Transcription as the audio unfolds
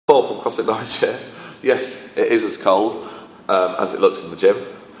Paul from CrossFit Norwich here. Yes, it is as cold as it looks in the gym.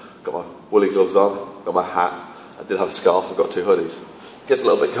 Got my woolly gloves on, got my hat, I did have a scarf, I've got 2 hoodies. It gets a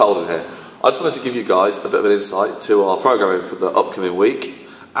little bit cold in here. I just wanted to give you guys a bit of an insight to our programming for the upcoming week,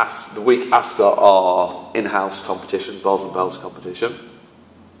 the week after our in-house competition, Bars and Bells competition.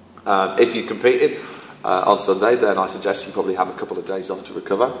 If you competed on Sunday, then I suggest you probably have a couple of days off to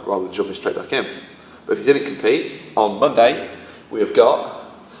recover rather than jumping straight back in. But if you didn't compete, on Monday we have got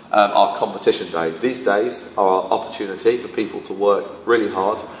our competition day. These days are our opportunity for people to work really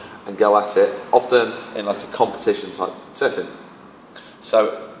hard and go at it, often in like a competition type setting.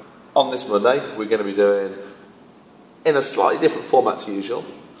 So on this Monday we're going to be doing in a slightly different format to usual.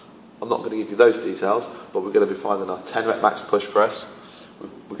 I'm not going to give you those details, but we're going to be finding our 10 rep max push press.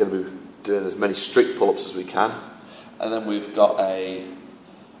 We're going to be doing as many strict pull-ups as we can, and then we've got a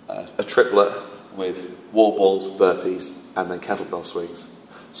triplet with wall balls, burpees, and then kettlebell swings.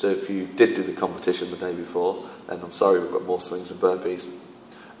 So if you did do the competition the day before, then I'm sorry, we've got more swings and burpees.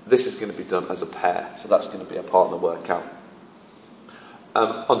 This is going to be done as a pair, so that's going to be a partner workout.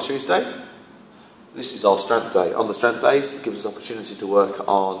 On Tuesday, this is our strength day. On the strength days, it gives us opportunity to work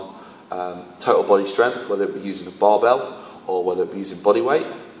on total body strength, whether it be using a barbell or whether it be using body weight.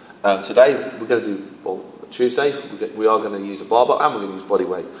 Today, we're going to do, well, Tuesday, we are going to use a barbell and we're going to use body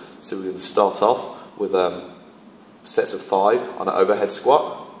weight. So we're going to start off with sets of 5 on an overhead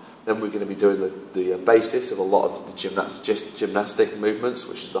squat. Then we're going to be doing the basis of a lot of the gymnastic movements,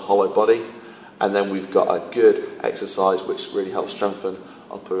 which is the hollow body. And then we've got a good exercise which really helps strengthen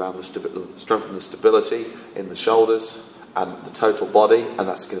the stability in the shoulders and the total body, and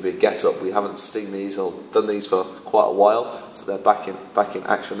that's going to be a get up. We haven't seen these or done these for quite a while, so they're back in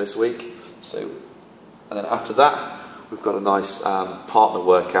action this week. And then after that, we've got a nice partner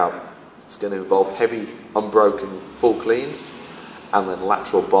workout. It's going to involve heavy, unbroken full cleans, and then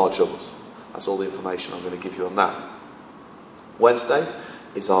lateral bar jumps. That's all the information I'm going to give you on that. Wednesday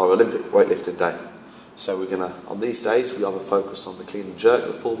is our Olympic weightlifting day. So we're going to, on these days, we either focus on the clean and jerk,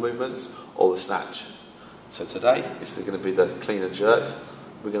 the full movements, or the snatch. So today, it's going to be the clean and jerk.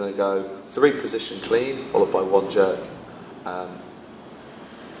 We're going to go 3 position clean, followed by 1 jerk.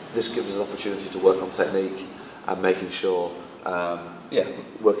 This gives us an opportunity to work on technique and making sure,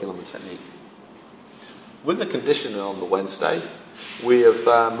 working on the technique. With the conditioning on the Wednesday, we're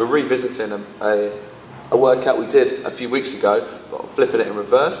revisiting a workout we did a few weeks ago, but flipping it in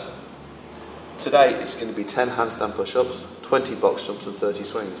reverse. Today it's going to be 10 handstand push-ups, 20 box jumps and 30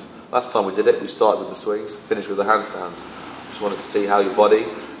 swings. Last time we did it, we started with the swings, finished with the handstands. Just wanted to see how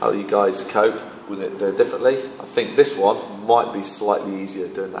you guys cope with it differently. I think this one might be slightly easier,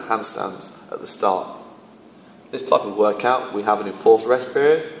 doing the handstands at the start. This type of workout, we have an enforced rest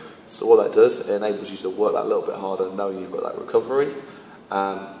period. So what that does, it enables you to work that little bit harder knowing you've got that recovery.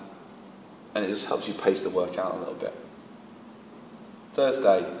 And it just helps you pace the workout a little bit.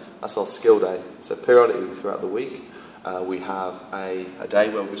 Thursday, that's our skill day. So periodically throughout the week, we have a day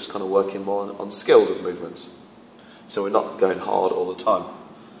where we're just kind of working more on skills of movements. So we're not going hard all the time.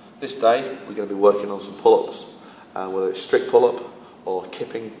 This day, we're going to be working on some pull-ups, whether it's strict pull-up or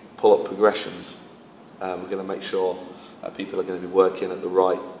kipping pull-up progressions. We're going to make sure people are going to be working at the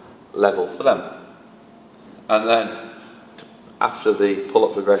right level for them. And then, after the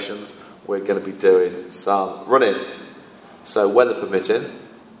pull-up progressions, we're going to be doing some running. So weather permitting,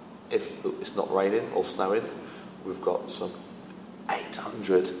 if it's not raining or snowing, we've got some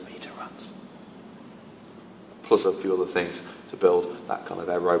 800 metre runs. Plus a few other things to build that kind of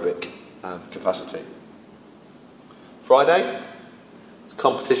aerobic capacity. Friday, it's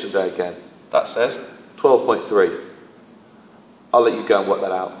competition day again. That says 12.3. I'll let you go and work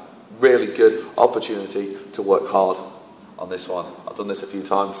that out. Really good opportunity to work hard on this one. I've done this a few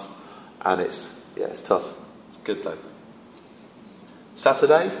times and it's tough. It's good though.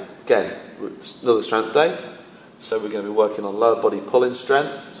 Saturday, again, another strength day. So we're going to be working on lower body pulling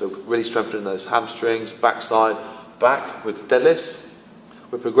strength. So really strengthening those hamstrings, backside, back with deadlifts.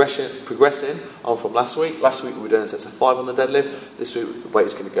 We're progressing on from last week. Last week we were doing sets of 5 on the deadlift. This week the weight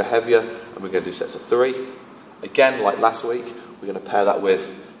is going to go heavier and we're going to do sets of 3. Again, like last week, we're going to pair that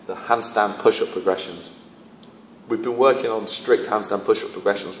with the handstand push-up progressions. We've been working on strict handstand push-up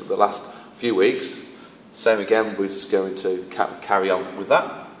progressions for the last few weeks. Same again, we're just going to carry on with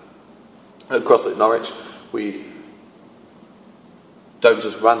that. At CrossFit Norwich, we don't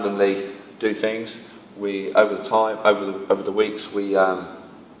just randomly do things. We, over the weeks, we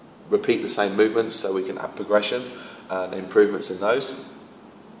repeat the same movements so we can add progression and improvements in those.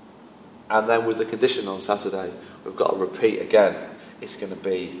 And then with the condition on Saturday, we've got a repeat again. It's going to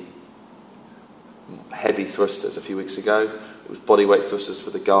be heavy thrusters. A few weeks ago, was body weight thrusters for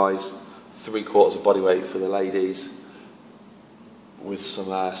the guys, 3/4 of body weight for the ladies, with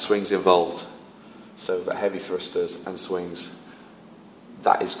some swings involved. So we've got heavy thrusters and swings.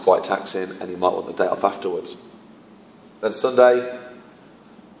 That is quite taxing, and you might want the day off afterwards. Then Sunday,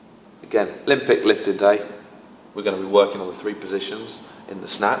 again, Olympic lifting day. We're going to be working on the 3 positions in the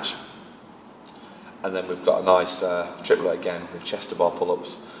snatch. And then we've got a nice triplet again with chest to bar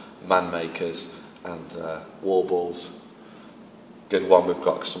pull-ups, man makers, and wall balls. Good one. We've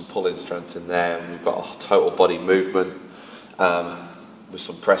got some pulling strength in there, and we've got a total body movement with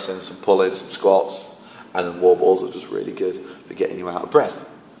some pressing, some pulling, some squats, and then wall balls are just really good for getting you out of breath.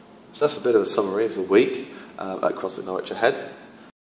 So that's a bit of a summary of the week at CrossFit Norwich ahead.